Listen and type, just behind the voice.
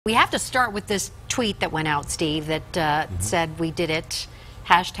We have to start with this tweet that went out, Steve, that said we did it,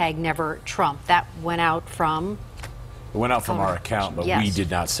 hashtag never Trump. That went out from? It went out from our account, but yes. we did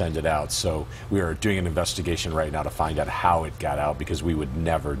not send it out. So we are doing an investigation right now to find out how it got out, because we would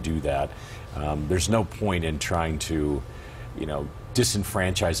never do that. There's no point in trying to,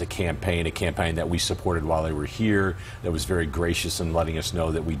 disenfranchise a campaign that we supported while they were here, that was very gracious in letting us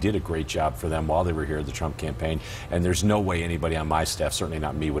know that we did a great job for them while they were here, the Trump campaign. And there's no way anybody on my staff, certainly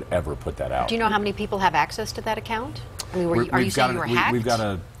not me, would ever put that out. Do you know how many people have access to that account? I mean, are you saying you were hacked? We've got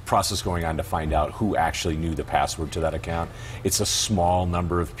a process going on to find out who actually knew the password to that account. It's a small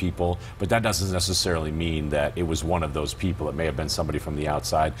number of people, but that doesn't necessarily mean that it was one of those people. It may have been somebody from the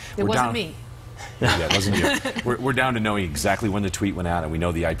outside. It wasn't me. Yeah, it wasn't you. We're down to knowing exactly when the tweet went out, and we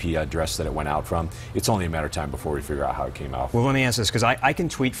know the IP address that it went out from. It's only a matter of time before we figure out how it came out. Well, let me ask this, because I can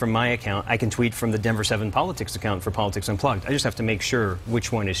tweet from my account. I can tweet from the Denver 7 Politics account for Politics Unplugged. I just have to make sure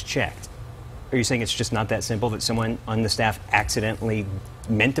which one is checked. Are you saying it's just not that simple, that someone on the staff accidentally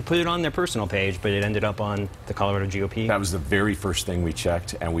meant to put it on their personal page, but it ended up on the Colorado GOP? That was the very first thing we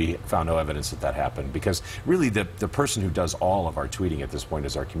checked, and we found no evidence that that happened. Because really, the person who does all of our tweeting at this point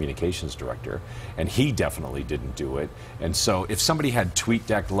is our communications director, and he definitely didn't do it. And so, if somebody had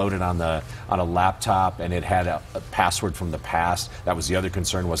TweetDeck loaded on a laptop and it had a password from the past, that was the other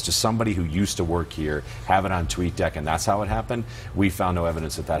concern, was just somebody who used to work here have it on TweetDeck, and that's how it happened. We found no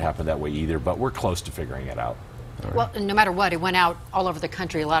evidence that that happened that way either, but we're close to figuring it out. Right. Well, no matter what, it went out all over the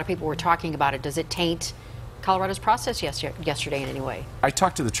country. A lot of people were talking about it. Does it taint Colorado's process yesterday in any way? I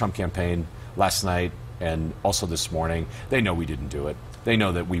talked to the Trump campaign last night and also this morning. They know we didn't do it. They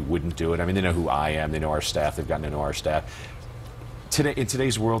know that we wouldn't do it. I mean, they know who I am. They know our staff. They've gotten to know our staff. In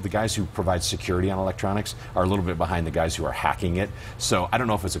today's world, the guys who provide security on electronics are a little bit behind the guys who are hacking it. So I don't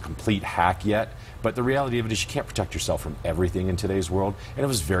know if it's a complete hack yet, but the reality of it is you can't protect yourself from everything in today's world. And it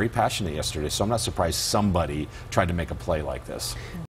was very passionate yesterday, so I'm not surprised somebody tried to make a play like this.